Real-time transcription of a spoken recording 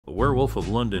A Werewolf of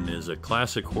London is a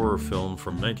classic horror film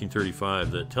from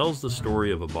 1935 that tells the story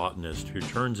of a botanist who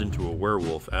turns into a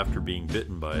werewolf after being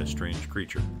bitten by a strange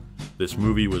creature. This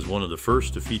movie was one of the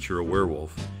first to feature a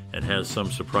werewolf and has some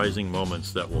surprising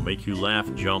moments that will make you laugh,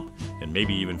 jump, and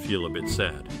maybe even feel a bit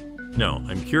sad. Now,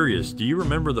 I'm curious, do you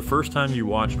remember the first time you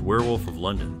watched Werewolf of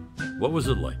London? What was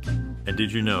it like? And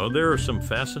did you know there are some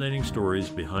fascinating stories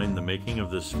behind the making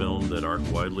of this film that aren't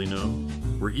widely known?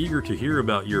 We're eager to hear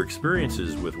about your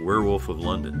experiences with Werewolf of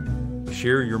London.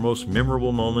 Share your most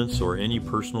memorable moments or any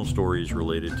personal stories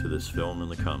related to this film in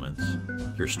the comments.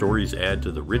 Your stories add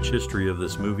to the rich history of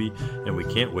this movie, and we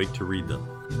can't wait to read them.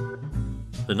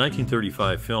 The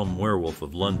 1935 film Werewolf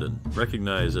of London,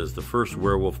 recognized as the first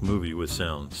werewolf movie with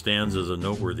sound, stands as a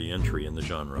noteworthy entry in the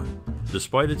genre.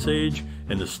 Despite its age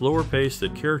and the slower pace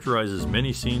that characterizes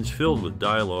many scenes filled with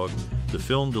dialogue, the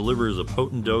film delivers a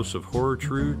potent dose of horror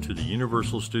true to the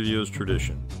Universal Studios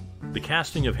tradition. The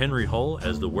casting of Henry Hull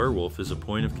as the werewolf is a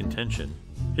point of contention.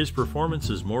 His performance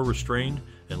is more restrained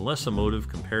and less emotive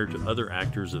compared to other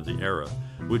actors of the era,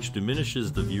 which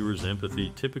diminishes the viewer's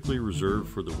empathy typically reserved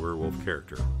for the werewolf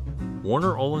character.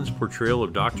 Warner Oland's portrayal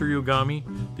of Dr. Yogami,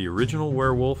 the original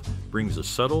werewolf, brings a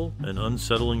subtle and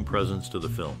unsettling presence to the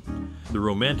film. The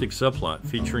romantic subplot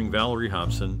featuring Valerie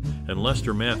Hobson and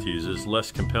Lester Matthews is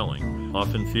less compelling,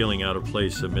 often feeling out of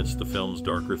place amidst the film's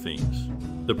darker themes.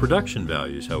 The production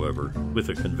values, however, with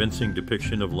a convincing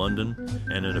depiction of London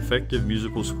and an effective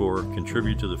musical score,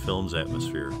 contribute to the film's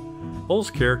atmosphere.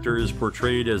 Hull's character is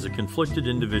portrayed as a conflicted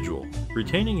individual,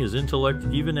 retaining his intellect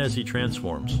even as he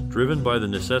transforms, driven by the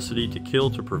necessity to kill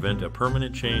to prevent a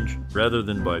permanent change rather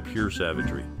than by pure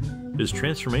savagery. His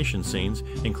transformation scenes,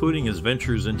 including his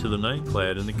ventures into the night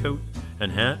clad in the coat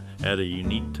and hat, add a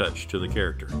unique touch to the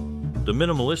character. The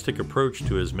minimalistic approach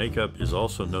to his makeup is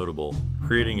also notable,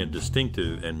 creating a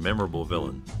distinctive and memorable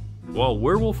villain. While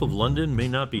Werewolf of London may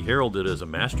not be heralded as a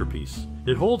masterpiece,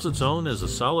 it holds its own as a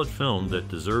solid film that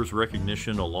deserves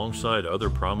recognition alongside other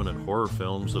prominent horror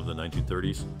films of the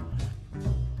 1930s.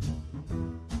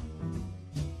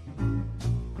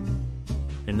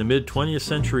 In the mid-20th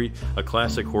century, a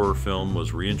classic horror film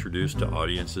was reintroduced to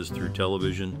audiences through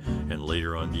television and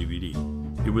later on DVD.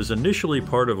 It was initially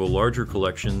part of a larger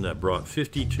collection that brought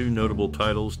 52 notable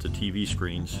titles to TV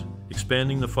screens,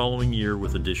 expanding the following year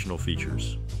with additional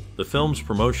features. The film's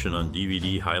promotion on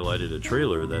DVD highlighted a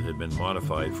trailer that had been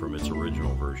modified from its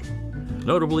original version.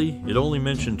 Notably, it only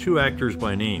mentioned two actors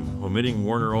by name, omitting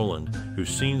Warner Oland, whose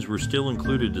scenes were still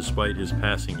included despite his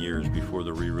passing years before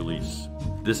the re-release.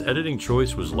 This editing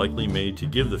choice was likely made to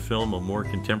give the film a more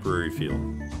contemporary feel.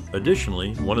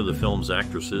 Additionally, one of the film's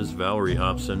actresses, Valerie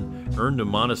Hobson, earned a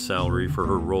modest salary for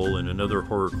her role in another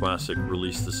horror classic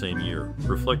released the same year,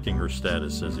 reflecting her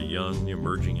status as a young,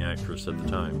 emerging actress at the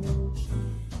time.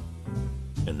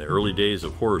 In the early days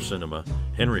of horror cinema,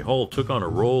 Henry Hull took on a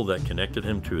role that connected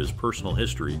him to his personal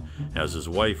history, as his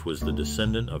wife was the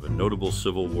descendant of a notable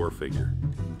Civil War figure.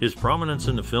 His prominence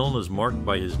in the film is marked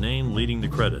by his name leading the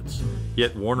credits,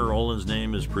 yet Warner Oland's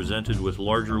name is presented with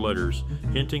larger letters,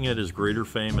 hinting at his greater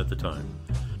fame at the time.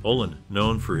 Oland,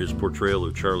 known for his portrayal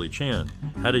of Charlie Chan,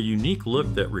 had a unique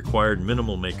look that required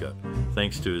minimal makeup,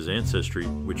 thanks to his ancestry,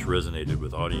 which resonated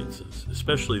with audiences,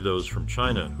 especially those from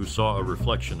China who saw a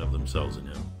reflection of themselves in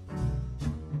him.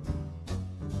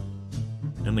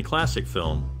 In the classic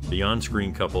film, the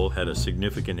on-screen couple had a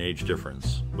significant age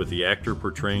difference, with the actor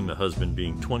portraying the husband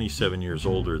being 27 years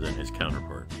older than his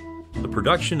counterpart. The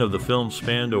production of the film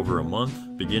spanned over a month,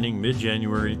 beginning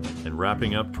mid-January and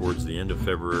wrapping up towards the end of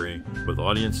February, with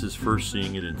audiences first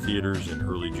seeing it in theaters in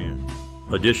early June.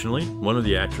 Additionally, one of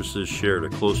the actresses shared a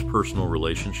close personal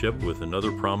relationship with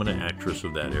another prominent actress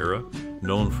of that era,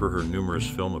 known for her numerous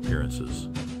film appearances.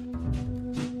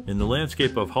 In the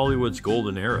landscape of Hollywood's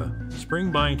golden era,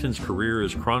 Spring Byington's career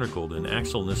is chronicled in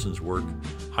Axel Nissen's work,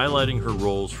 highlighting her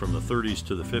roles from the 30s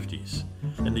to the 50s.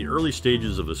 In the early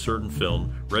stages of a certain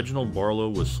film, Reginald Barlow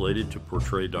was slated to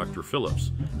portray Dr.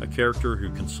 Phillips, a character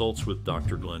who consults with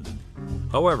Dr. Glendon.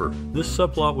 However, this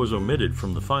subplot was omitted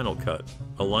from the final cut,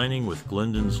 aligning with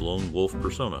Glendon's lone wolf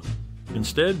persona.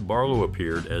 Instead, Barlow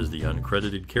appeared as the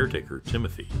uncredited caretaker,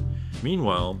 Timothy.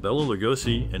 Meanwhile, Bela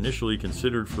Lugosi, initially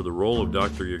considered for the role of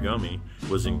Dr. Yogami,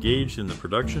 was engaged in the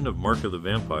production of Mark of the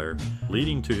Vampire,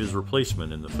 leading to his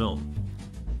replacement in the film.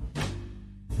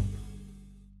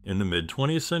 In the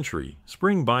mid-20th century,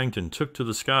 Spring Byington took to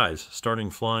the skies, starting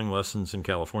flying lessons in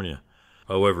California.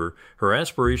 However, her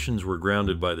aspirations were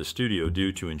grounded by the studio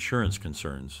due to insurance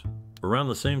concerns. Around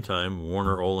the same time,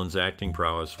 Warner Oland's acting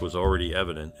prowess was already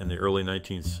evident in the early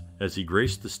 19th as he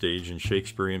graced the stage in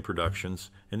Shakespearean productions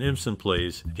and Ibsen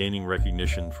plays, gaining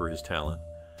recognition for his talent.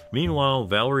 Meanwhile,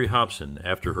 Valerie Hobson,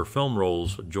 after her film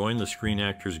roles, joined the Screen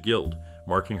Actors Guild,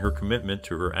 marking her commitment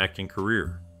to her acting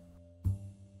career.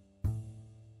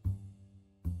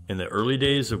 In the early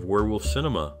days of werewolf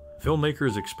cinema,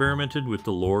 filmmakers experimented with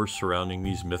the lore surrounding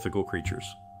these mythical creatures.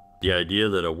 The idea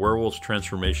that a werewolf's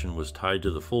transformation was tied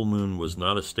to the full moon was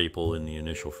not a staple in the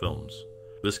initial films.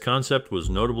 This concept was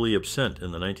notably absent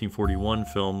in the 1941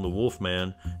 film The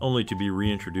Wolfman, only to be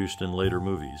reintroduced in later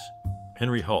movies.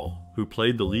 Henry Hull, who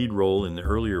played the lead role in the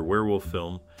earlier werewolf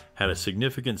film, had a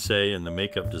significant say in the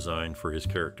makeup design for his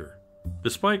character.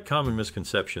 Despite common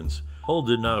misconceptions, Hull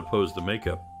did not oppose the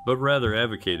makeup, but rather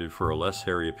advocated for a less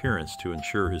hairy appearance to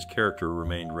ensure his character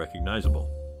remained recognizable.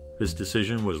 This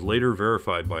decision was later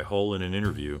verified by Hull in an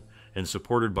interview and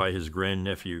supported by his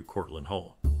grandnephew Cortlandt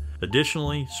Hull.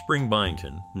 Additionally, Spring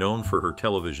Byington, known for her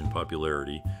television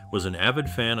popularity, was an avid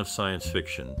fan of science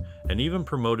fiction and even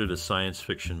promoted a science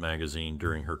fiction magazine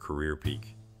during her career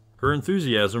peak. Her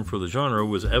enthusiasm for the genre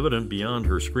was evident beyond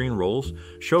her screen roles,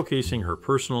 showcasing her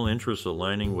personal interests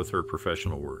aligning with her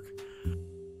professional work.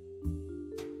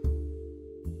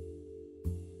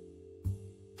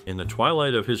 In the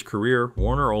twilight of his career,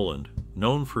 Warner Oland,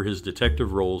 known for his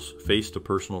detective roles, faced a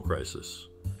personal crisis.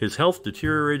 His health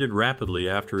deteriorated rapidly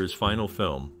after his final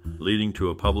film, leading to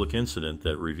a public incident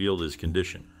that revealed his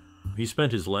condition. He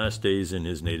spent his last days in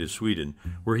his native Sweden,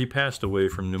 where he passed away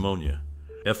from pneumonia.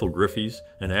 Ethel Griffies,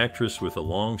 an actress with a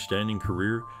long-standing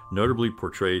career, notably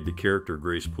portrayed the character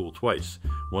Grace Poole twice,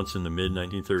 once in the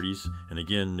mid-1930s and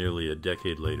again nearly a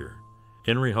decade later.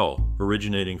 Henry Hull,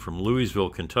 originating from Louisville,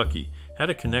 Kentucky,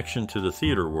 had a connection to the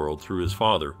theater world through his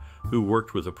father, who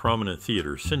worked with a prominent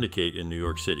theater syndicate in New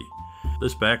York City.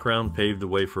 This background paved the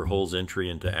way for Hull's entry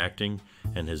into acting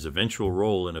and his eventual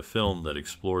role in a film that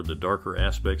explored the darker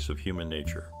aspects of human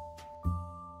nature.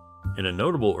 In a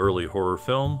notable early horror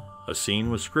film, a scene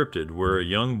was scripted where a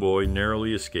young boy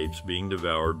narrowly escapes being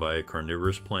devoured by a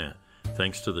carnivorous plant,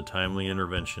 thanks to the timely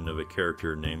intervention of a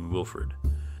character named Wilfred.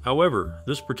 However,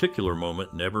 this particular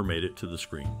moment never made it to the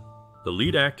screen. The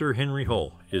lead actor, Henry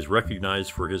Hull, is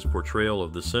recognized for his portrayal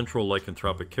of the central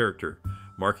lycanthropic character,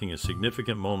 marking a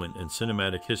significant moment in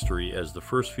cinematic history as the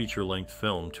first feature-length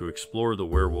film to explore the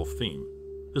werewolf theme.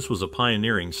 This was a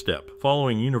pioneering step,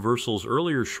 following Universal's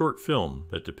earlier short film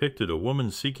that depicted a woman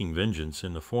seeking vengeance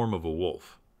in the form of a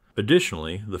wolf.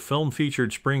 Additionally, the film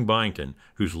featured Spring Byington,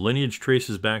 whose lineage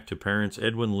traces back to parents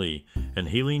Edwin Lee and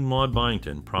Helene Maud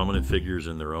Byington, prominent figures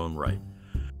in their own right.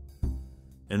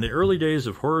 In the early days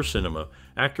of horror cinema,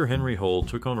 actor Henry Hull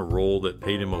took on a role that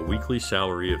paid him a weekly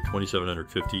salary of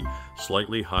 $2,750,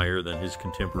 slightly higher than his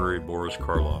contemporary Boris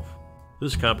Karloff.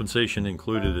 This compensation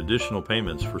included additional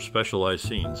payments for specialized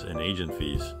scenes and agent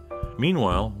fees.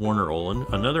 Meanwhile, Warner Oland,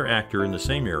 another actor in the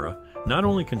same era, not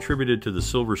only contributed to the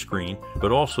silver screen,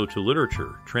 but also to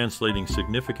literature, translating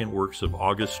significant works of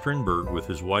August Strindberg with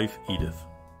his wife, Edith.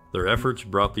 Their efforts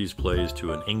brought these plays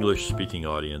to an English-speaking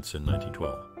audience in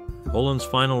 1912. Oland's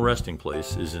final resting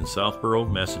place is in Southborough,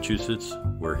 Massachusetts,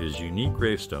 where his unique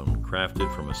gravestone,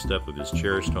 crafted from a step of his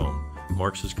cherished home,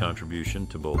 marks his contribution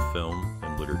to both film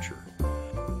and literature.